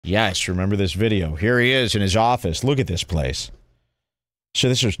Yes, remember this video. Here he is in his office. Look at this place. So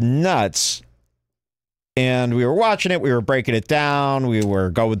this was nuts. And we were watching it. We were breaking it down. We were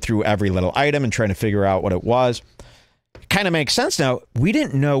going through every little item and trying to figure out what it was. It kind of makes sense now. We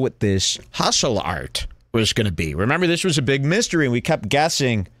didn't know what this hustle art was going to be. Remember, this was a big mystery, and we kept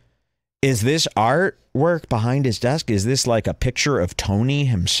guessing, is this artwork behind his desk? Is this like a picture of Tony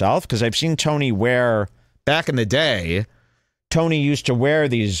himself? Because I've seen Tony wear, back in the day, Tony used to wear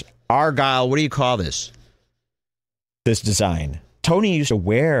these Argyle, what do you call this? This design. Tony used to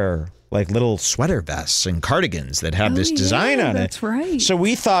wear like little sweater vests and cardigans that have this design on it. That's right. So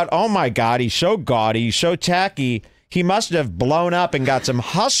we thought, oh my God, he's so gaudy, he's so tacky. He must have blown up and got some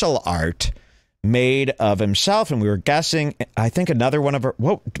hustle art made of himself. And we were guessing, I think another one of our,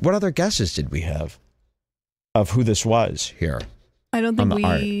 what other guesses did we have of who this was here? I don't think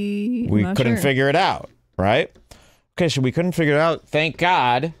we couldn't figure it out, right? Okay, so we couldn't figure it out. Thank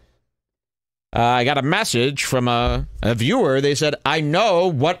God. I got a message from a viewer. They said, I know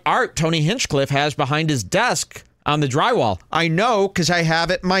what art Tony Hinchcliffe has behind his desk on the drywall. I know because I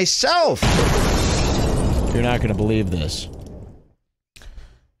have it myself. You're not going to believe this.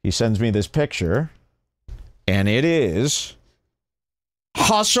 He sends me this picture, and it is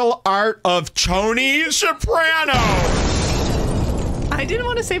hustle art of Tony Soprano. I didn't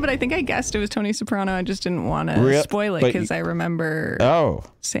want to say, but I think I guessed it was Tony Soprano. I just didn't want to spoil it because I remember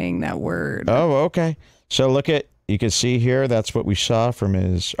saying that word. Oh, okay. So look at, you can see here, that's what we saw from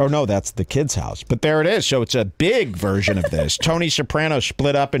his, oh no, that's the kid's house. But there it is. So it's a big version of this. Tony Soprano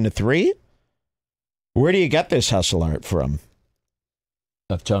split up into 3. Where do you get this hustle art from?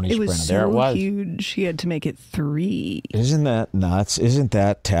 Of Tony Soprano. Was there so it was. Huge. He had to make it 3. Isn't that nuts? Isn't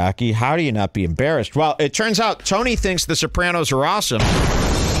that tacky? How do you not be embarrassed? Well, it turns out Tony thinks the Sopranos are awesome.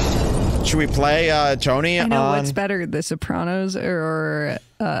 Should we play Tony? I know what's better, the Sopranos or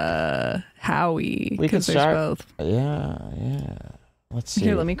Howie? We could start both. Yeah. Let's see.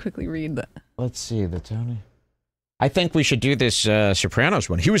 Here, let me quickly read that. Let's see the Tony. I think we should do this Sopranos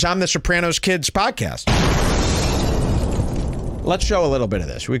one. He was on the Sopranos Kids podcast. Let's show a little bit of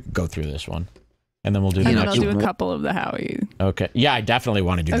this. We could go through this one, and then we'll do the next one. And then I'll do a couple of the Howie. Okay. Yeah, I definitely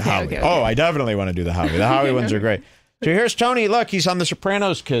want to do the Howie. Okay. Oh, I definitely want to do the Howie. The Howie ones are great. So here's Tony. Look, he's on the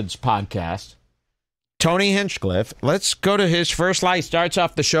Sopranos Kids podcast. Tony Hinchcliffe. Let's go to his first lie. He starts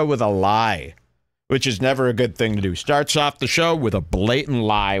off the show with a lie, which is never a good thing to do. Starts off the show with a blatant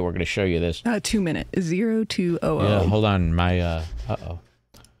lie. We're going to show you this. 2 minute. 0200. Yeah, hold on. My, uh-oh.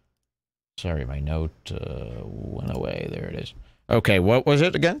 Sorry, my note went away. There it is. Okay, what was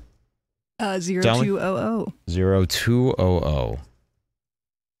it again? 0200. 0200.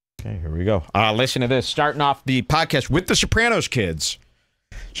 Okay, here we go. Listen to this. Starting off the podcast with the Sopranos Kids.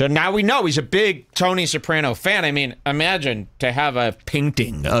 So now we know he's a big Tony Soprano fan. I mean, imagine to have a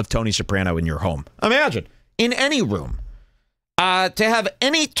painting of Tony Soprano in your home. Imagine. In any room. To have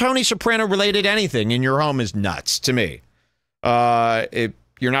any Tony Soprano related anything in your home is nuts to me. If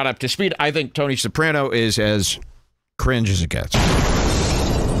you're not up to speed, I think Tony Soprano is as cringe as it gets.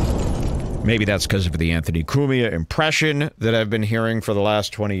 Maybe that's because of the Anthony Cumia impression that I've been hearing for the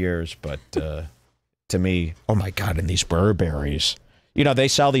last 20 years. But to me, oh my God, and these Burberrys. You know, they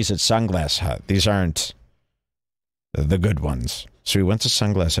sell these at Sunglass Hut. These aren't the good ones. So we went to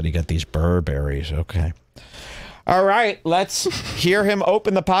Sunglass Hut. He got these Burberrys. Okay. All right. Let's hear him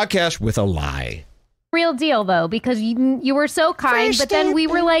open the podcast with a lie. Real deal, though, because you were so kind. But then we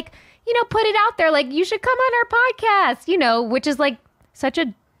were like, you know, put it out there. Like, you should come on our podcast, you know, which is like such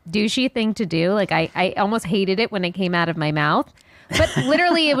a douchey thing to do. Like, I almost hated it when it came out of my mouth. But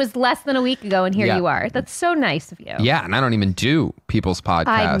literally, it was less than a week ago, and here you are. That's so nice of you. Yeah, and I don't even do people's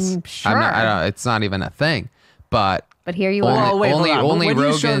podcasts. I'm sure. It's not even a thing. But here you are. Only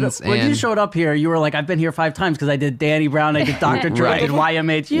Rogan's. When you showed up here, you were like, I've been here 5 times because I did Danny Brown, I did Dr. Dre, I did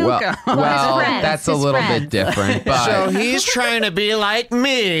YMH. Well, that's a little bit different. But so he's trying to be like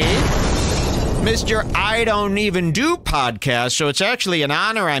me. Mr. I don't even do podcasts, so it's actually an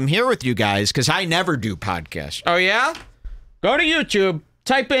honor I'm here with you guys because I never do podcasts. Oh, yeah? Go to YouTube,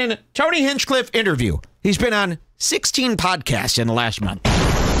 type in Tony Hinchcliffe interview. He's been on 16 podcasts in the last month.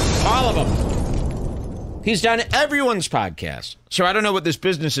 All of them. He's done everyone's podcast. So I don't know what this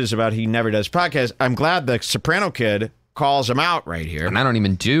business is about. He never does podcasts. I'm glad the Soprano Kid calls him out right here. And I don't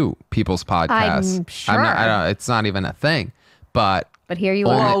even do people's podcasts. I'm sure. It's not even a thing. But But here you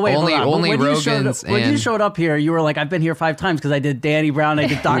are. Oh, wait, only when Rogan's. When you showed up here, you were like, I've been here 5 times because I did Danny Brown, I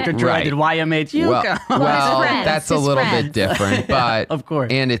did Dr. Dre, I did YMH. Well, that's a little bit different, but of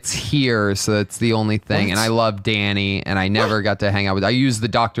course. And it's here, so that's the only thing. And I love Danny, and I never got to hang out with. I used the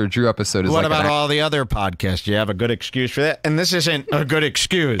Dr. Drew episode as what about all the other podcasts? Do you have a good excuse for that? And this isn't a good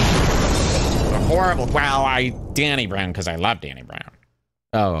excuse. Horrible. Well, Danny Brown because I love Danny Brown.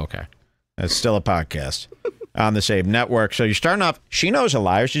 Oh, okay. That's still a podcast on the same network. So you're starting off. She knows a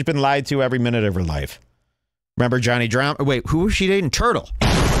liar. She's been lied to every minute of her life. Remember Johnny Drown? Wait, who was she dating? Turtle.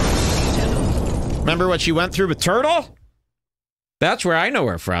 Remember what she went through with Turtle? That's where I know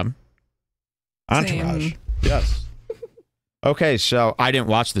her from. Entourage. Yes. Okay, so I didn't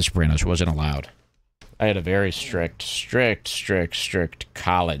watch The Sopranos. Wasn't allowed. I had a very strict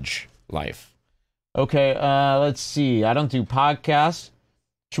college life. Okay, let's see. I don't do podcasts.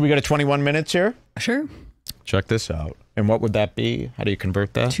 Should we go to 21 minutes here? Sure. Check this out. And what would that be? How do you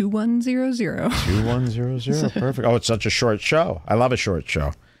convert that? 2100. 2100. Perfect. Oh, it's such a short show. I love a short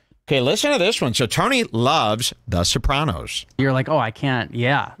show. Okay, listen to this one. So Tony loves The Sopranos. You're like, oh, I can't.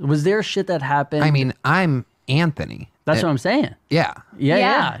 Yeah. Was there shit that happened? I mean, I'm Anthony. That's what I'm saying. Yeah.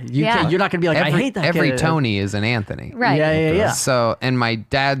 Yeah. You're not going to be like, I hate that every kid. Tony is an Anthony. Right. Yeah. So, and my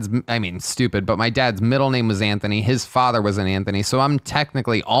dad's, stupid, but my dad's middle name was Anthony. His father was an Anthony. So I'm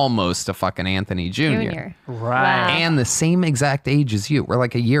technically almost a fucking Anthony Jr. Right. Wow. And the same exact age as you. We're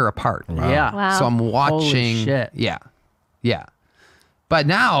like a year apart. Wow. Yeah. Wow. So I'm watching. Holy shit. Yeah. But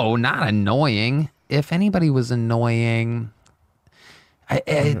no, not annoying. If anybody was annoying,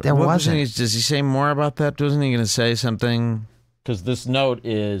 there wasn't. Does he say more about that? Wasn't he going to say something? Because this note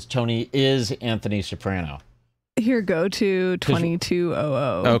is Tony is Anthony Soprano. Here, go to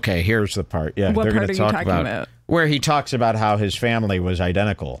 2200. Okay, here's the part. Yeah, what they're part going are to you talk talking about? where he talks about how his family was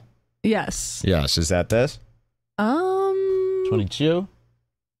identical. Yes. Yes, is that this? 22?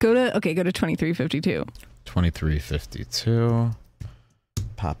 Go to 2352. 2352.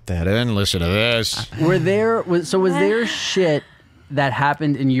 Pop that in. Listen to this. Was there shit that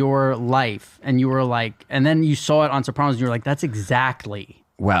happened in your life and you were like, and then you saw it on Sopranos and you were like, that's exactly.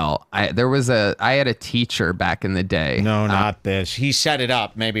 Well, I had a teacher back in the day. No, not this. He set it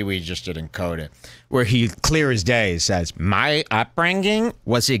up. Maybe we just didn't code it. Where he, clear as day, says, my upbringing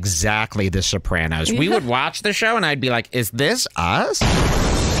was exactly The Sopranos. Yeah. We would watch the show and I'd be like, is this us?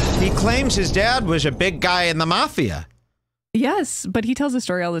 He claims his dad was a big guy in the Mafia. Yes, but he tells the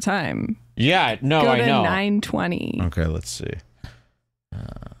story all the time. Yeah, no, I know. Go to 920. Okay, let's see.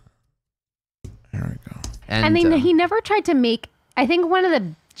 There we go. And he never tried to make. I think one of the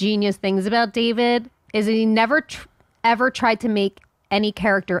genius things about David is that he never ever tried to make any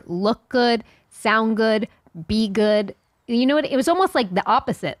character look good, sound good, be good. You know what? It was almost like the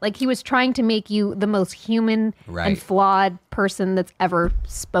opposite. Like he was trying to make you the most human and flawed person that's ever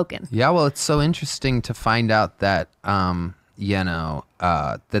spoken. Yeah, well, it's so interesting to find out that that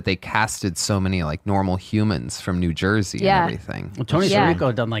they casted so many like normal humans from New Jersey and everything. Well, Tony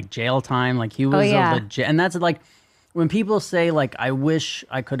Sirico done like jail time. Like he was legit. And that's like when people say like, I wish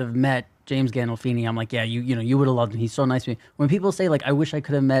I could have met James Gandolfini. I'm like, yeah, you would have loved him. He's so nice to me. When people say like, I wish I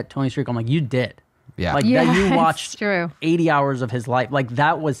could have met Tony Sirico, I'm like, you did. Yeah. Like that you watched 80 hours of his life. Like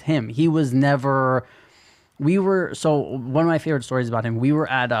that was him. He was never. So one of my favorite stories about him, we were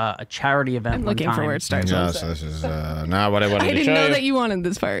at a charity event. I'm looking for where it starts. Yes, this is not what I wanted to show you. I didn't know that you wanted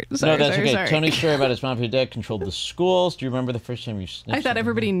this part. Sorry, no, that's okay. Tony's story about his Mafia dad controlled the schools. Do you remember the first time you snitched? I thought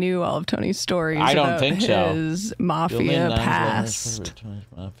everybody knew all of Tony's stories. I don't think so. His Mafia past. Tony's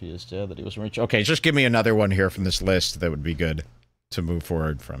Mafia's dad that he was rich. Okay, just give me another one here from this list that would be good to move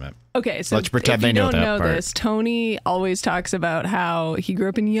forward from it. Okay, so let's pretend they know that part. This, Tony always talks about how he grew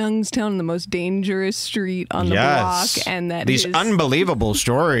up in Youngstown, the most dangerous street on the block, and that these unbelievable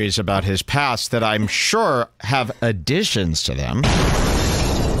stories about his past that I'm sure have additions to them.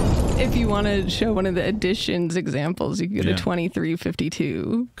 If you want to show one of the additions examples, you can go to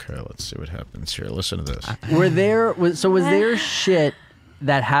 2352. Okay, let's see what happens here. Listen to this. Was there shit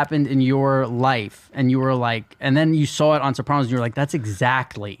that happened in your life and you were like, and then you saw it on Sopranos and you were like, that's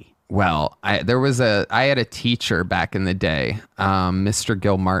exactly. Well, I had a teacher back in the day, Mr.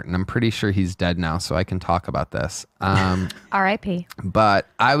 Gil Martin. I'm pretty sure he's dead now, so I can talk about this. R.I.P. But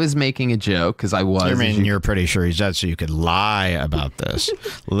I was making a joke because I was. I mean, you're pretty sure he's dead, so you could lie about this.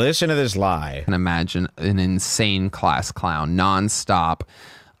 Listen to this lie. And imagine an insane class clown, nonstop.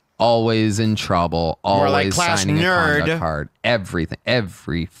 Always in trouble, always like class signing nerd. A conduct card, everything,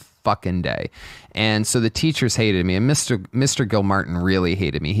 every fucking day. And so the teachers hated me, and Mr. Gilmartin really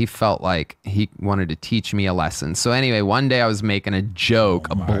hated me. He felt like he wanted to teach me a lesson. So anyway, one day I was making a joke,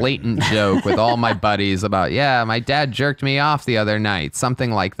 a blatant joke with all my buddies about, yeah, my dad jerked me off the other night,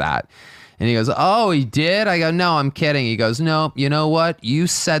 something like that. And he goes, oh, he did? I go, no, I'm kidding. He goes, no, you know what? You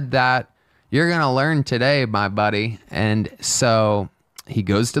said that. You're going to learn today, my buddy. And so he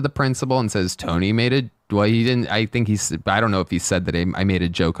goes to the principal and says, Tony made a, well, he didn't, I think I don't know if he said that I made a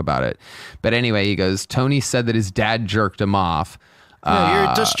joke about it. But anyway, he goes, Tony said that his dad jerked him off. No,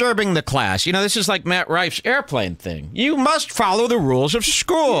 you're disturbing the class. You know, this is like Matt Rife's airplane thing. You must follow the rules of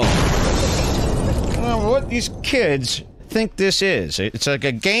school. Well, what these kids think this is, it's like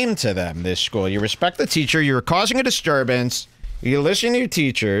a game to them, this school. You respect the teacher. You're causing a disturbance. You listen to your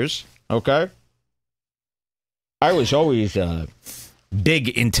teachers. Okay. I was always big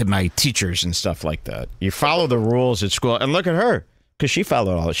into my teachers and stuff like that. You follow the rules at school. And look at her, because she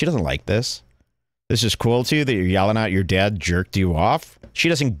followed all. She doesn't like this. This is cool to you that you're yelling out your dad jerked you off. She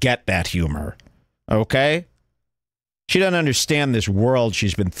doesn't get that humor. Okay. She doesn't understand this world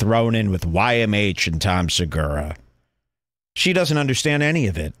she's been thrown in with YMH and Tom Segura. She doesn't understand any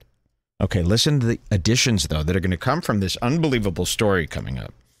of it. Okay, listen to the additions, though, that are going to come from this unbelievable story coming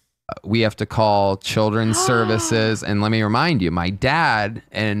up. We have to call children's services. And let me remind you, my dad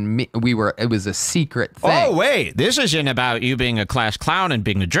and me, it was a secret thing. Oh, wait, this isn't about you being a class clown and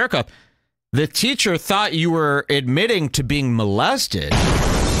being a jerk up. The teacher thought you were admitting to being molested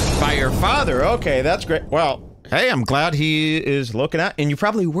by your father. Okay, that's great. Well, hey, I'm glad he is looking at, and you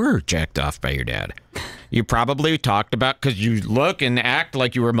probably were jacked off by your dad. You probably talked about, because you look and act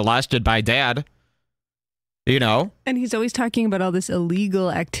like you were molested by dad. You know? And he's always talking about all this illegal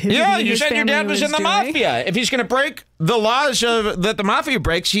activity. Yeah, you said your dad was in the Mafia. If he's going to break the laws that the Mafia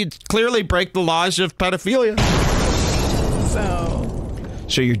breaks, he'd clearly break the laws of pedophilia.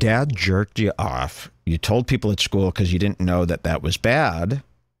 So your dad jerked you off. You told people at school because you didn't know that that was bad.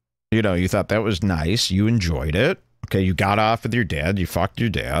 You know, you thought that was nice. You enjoyed it. Okay, you got off with your dad. You fucked your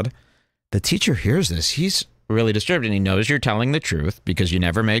dad. The teacher hears this. He's really disturbed, and he knows you're telling the truth because you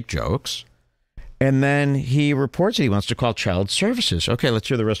never make jokes. And then he reports that he wants to call child services. Okay, let's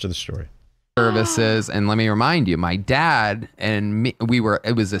hear the rest of the story. Services, and let me remind you, my dad and me,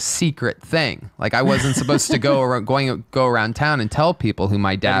 it was a secret thing. Like, I wasn't supposed to go around town and tell people who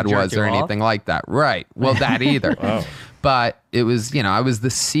my dad was or anything like that. Right. Well, that either. Wow. But it was, you know, I was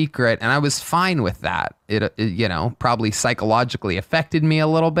the secret, and I was fine with that. It you know, probably psychologically affected me a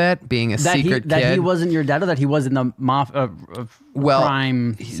little bit, being a secret kid. That he wasn't your dad, or that he was in the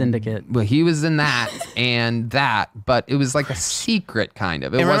crime syndicate? Well, he was in that and that, but it was like a secret kind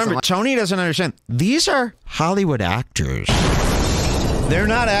of. It wasn't remember, like, Tony doesn't understand. These are Hollywood actors. They're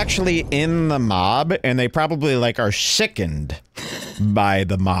not actually in the mob, and they probably are sickened by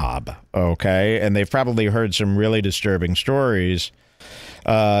the mob, okay? And they've probably heard some really disturbing stories,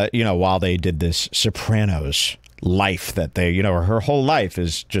 you know, while they did this Sopranos life that they, you know, her whole life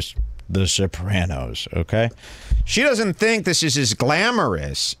is just the Sopranos, okay? She doesn't think this is as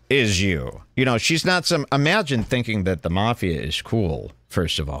glamorous as you. You know, she's not imagine thinking that the Mafia is cool,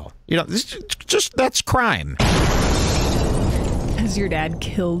 first of all. You know, that's crime. Has your dad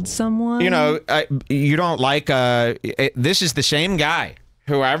killed someone? You know, you don't like, this is the same guy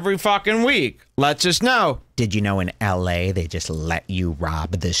who every fucking week lets us know. Did you know in LA they just let you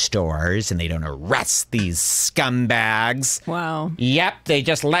rob the stores and they don't arrest these scumbags? Wow. Yep, they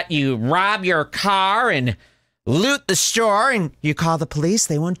just let you rob your car and loot the store, and you call the police,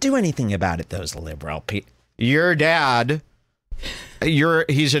 they won't do anything about it, those liberal people. Your dad,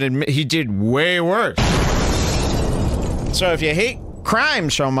 he did way worse. So if you hate crime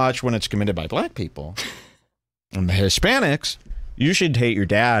so much when it's committed by black people and the Hispanics, you should hate your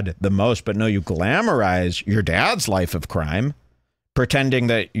dad the most. But no, you glamorize your dad's life of crime, pretending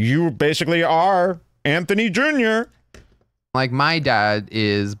that you basically are Anthony Jr. Like, my dad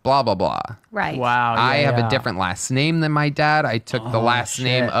is blah, blah, blah. Right. Wow. I have a different last name than my dad. I took the last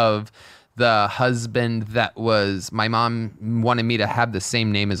name of the husband that was, my mom wanted me to have the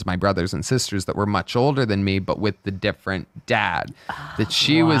same name as my brothers and sisters that were much older than me, but with the different dad that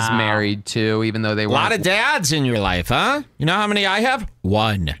she was married to, even though they were. A lot of dads in your life, huh? You know how many I have?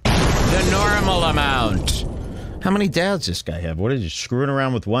 One. The normal amount. How many dads this guy have? What is he, screwing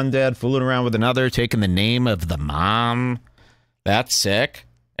around with one dad, fooling around with another, taking the name of the mom? That's sick.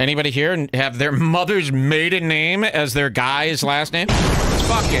 Anybody here have their mother's maiden name as their guy's last name? It's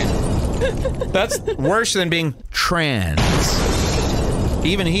fucking. That's worse than being trans.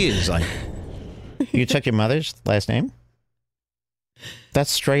 Even he is like, you took your mother's last name?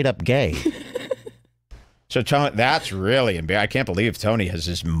 That's straight up gay. So Tony, that's really embarrassing. I can't believe Tony has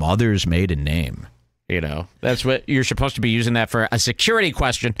his mother's maiden name. You know, that's what you're supposed to be using that for a security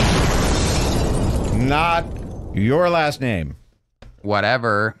question. Not your last name.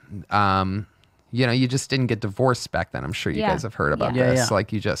 Whatever. You know, you just didn't get divorced back then. I'm sure you guys have heard about this.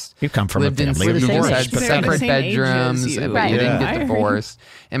 Like you come from lived a family in of divorce, had separate bedrooms, but you didn't get divorced.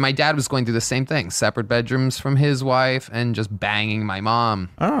 And my dad was going through the same thing: separate bedrooms from his wife, and just banging my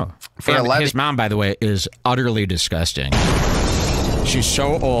mom. Oh, his mom, by the way, is utterly disgusting. She's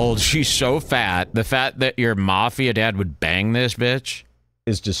so old. She's so fat. The fact that your mafia dad would bang this bitch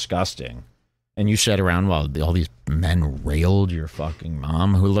is disgusting. And you sat around while all these men railed your fucking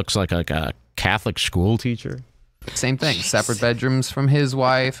mom, who looks like a Catholic school teacher. Same thing. Separate bedrooms from his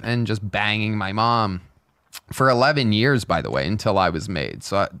wife and just banging my mom for 11 years, by the way, until I was made.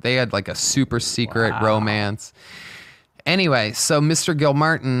 So they had like a super secret romance. Anyway, so Mr.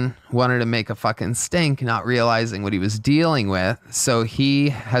 Gilmartin wanted to make a fucking stink, not realizing what he was dealing with. So he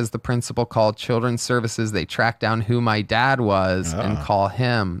has the principal call Children's Services. They track down who my dad was and call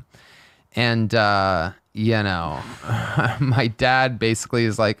him. And, you know, my dad basically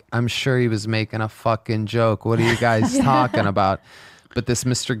is like, I'm sure he was making a fucking joke. What are you guys talking about? But this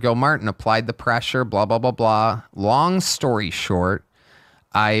Mr. Gilmartin applied the pressure, blah, blah, blah, blah. Long story short,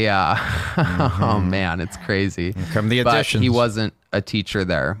 oh man, it's crazy. Come the additions. But he wasn't a teacher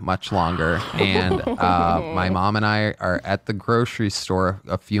there much longer. And my mom and I are at the grocery store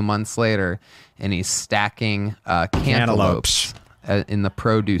a few months later, and he's stacking cantaloupes. In the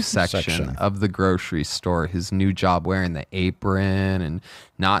produce section of the grocery store, his new job, wearing the apron and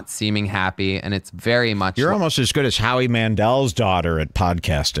not seeming happy. And it's very much... You're almost as good as Howie Mandel's daughter at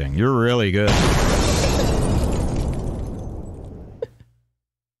podcasting. You're really good.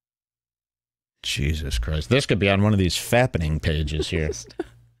 Jesus Christ. This could be on one of these fappening pages here.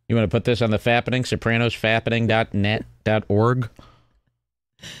 You want to put this on the fappening? sopranosfappening.net.org? No.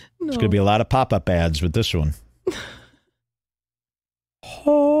 There's going to be a lot of pop-up ads with this one.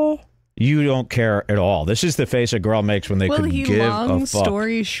 You don't care at all. This is the face a girl makes when they could give a fuck. Long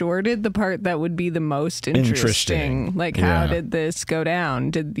story shorted, the part that would be the most interesting. Like, how did this go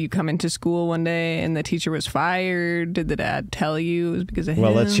down? Did you come into school one day and the teacher was fired? Did the dad tell you it was because of him?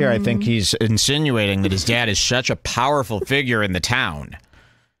 Well, let's hear. I think he's insinuating that his dad is such a powerful figure in the town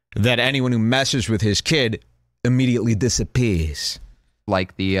that anyone who messes with his kid immediately disappears.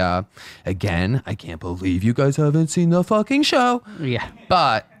 Like the, again, I can't believe you guys haven't seen the fucking show. Yeah.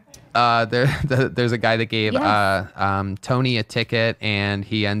 But there's a guy that gave Tony a ticket, and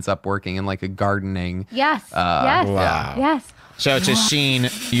he ends up working in like a gardening. Yes. Yes. So it's a scene.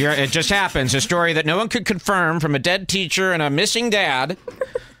 It just happens. A story that no one could confirm from a dead teacher and a missing dad.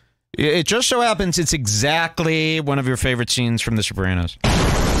 It just so happens it's exactly one of your favorite scenes from The Sopranos.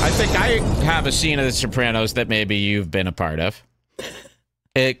 I think I have a scene of The Sopranos that maybe you've been a part of.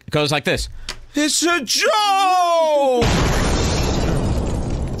 It goes like this. It's a joke!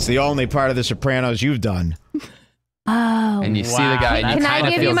 It's the only part of The Sopranos you've done. Oh, and you see the guy. Can I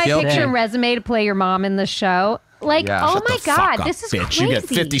give you my picture and resume to play your mom in the show? Like, oh my God, this is crazy. You get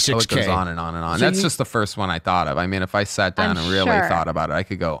 56K. It goes on and on and on. That's just the first one I thought of. I mean, if I sat down and really thought about it, I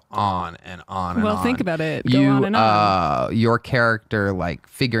could go on and on and on. Well, think about it. Go on and on. Your character, like,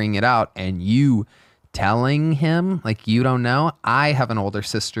 figuring it out, and you telling him, like, you don't know. I have an older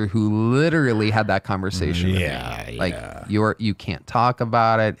sister who literally had that conversation with me. Like, you can't talk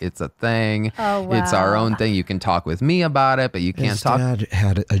about it. It's a thing. Oh, wow. It's our own thing. You can talk with me about it, but you can't talk. His dad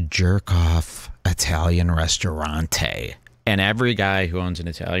had a jerk-off Italian restaurante. And every guy who owns an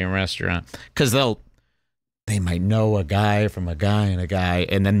Italian restaurant, because they might know a guy from a guy and a guy,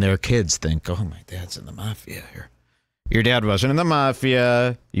 and then their kids think, oh, my dad's in the mafia here. Your dad wasn't in the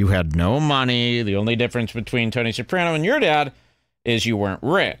mafia. You had no money. The only difference between Tony Soprano and your dad is you weren't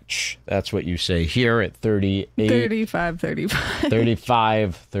rich. That's what you say here at 38. 35.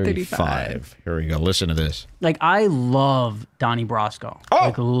 35. Here we go. Listen to this. Like, I love Donnie Brasco.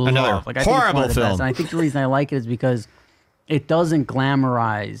 Another horrible film. And I think the reason I like it is because it doesn't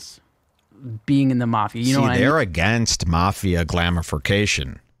glamorize being in the mafia. You know what they're against mafia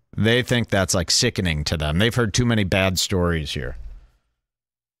glamorification. They think that's like sickening to them. They've heard too many bad stories here.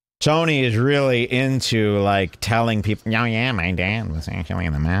 Tony is really into like telling people, oh yeah, my dad was actually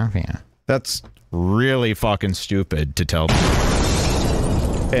in the mafia. That's really fucking stupid to tell people.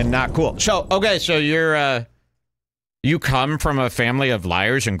 And not cool. So, okay, so you come from a family of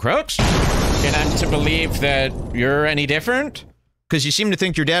liars and crooks? And I'm to believe that you're any different? Because you seem to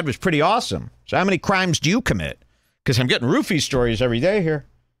think your dad was pretty awesome. So how many crimes do you commit? Because I'm getting roofie stories every day here.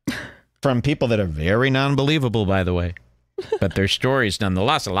 From people that are very non-believable, by the way. But they're stories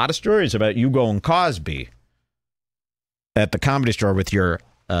nonetheless. A lot of stories about you going Cosby. at the Comedy Store with your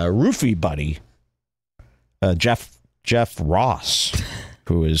roofie buddy, Jeff Ross,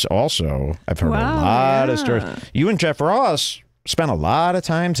 who is also, I've heard a lot of stories. You and Jeff Ross spent a lot of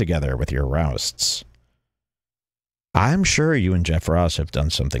time together with your rousts. I'm sure you and Jeff Ross have done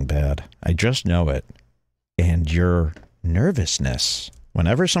something bad. I just know it. And your nervousness,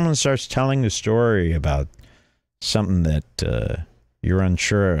 whenever someone starts telling a story about something that you're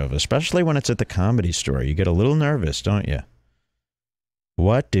unsure of, especially when it's at the Comedy Store, you get a little nervous, don't you?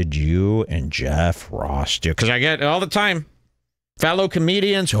 What did you and Jeff Ross do? Because I get it all the time. Fellow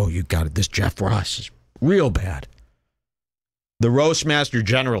comedians, oh, you got it. This Jeff Ross is real bad. The Roast Master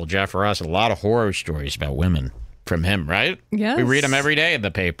General, Jeff Ross, a lot of horror stories about women from him, right? Yes. We read them every day in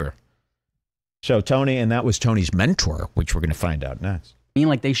the paper. So Tony, and that was Tony's mentor, which we're going to find out next. I mean,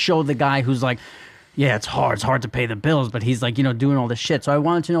 like, they show the guy who's like, yeah, it's hard to pay the bills, but he's like, doing all this shit. So I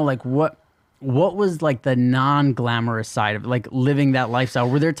wanted to know, like, what was like the non-glamorous side of like living that lifestyle?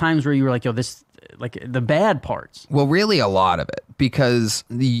 Were there times where you were like, yo, this, like, the bad parts? Well, really a lot of it, because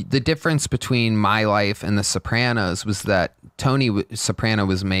the difference between my life and The Sopranos was that Tony Soprano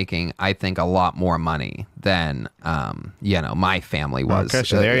was making, I think, a lot more money than, my family was. Okay,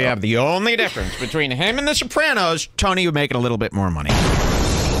 so there you have the only difference between him and The Sopranos. Tony was making a little bit more money.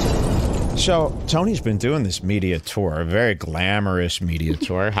 So Tony's been doing this media tour, a very glamorous media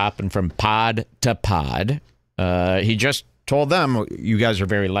tour, hopping from pod to pod. He just told them, you guys are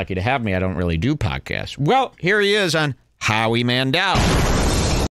very lucky to have me. I don't really do podcasts. Well, here he is on Howie Mandel.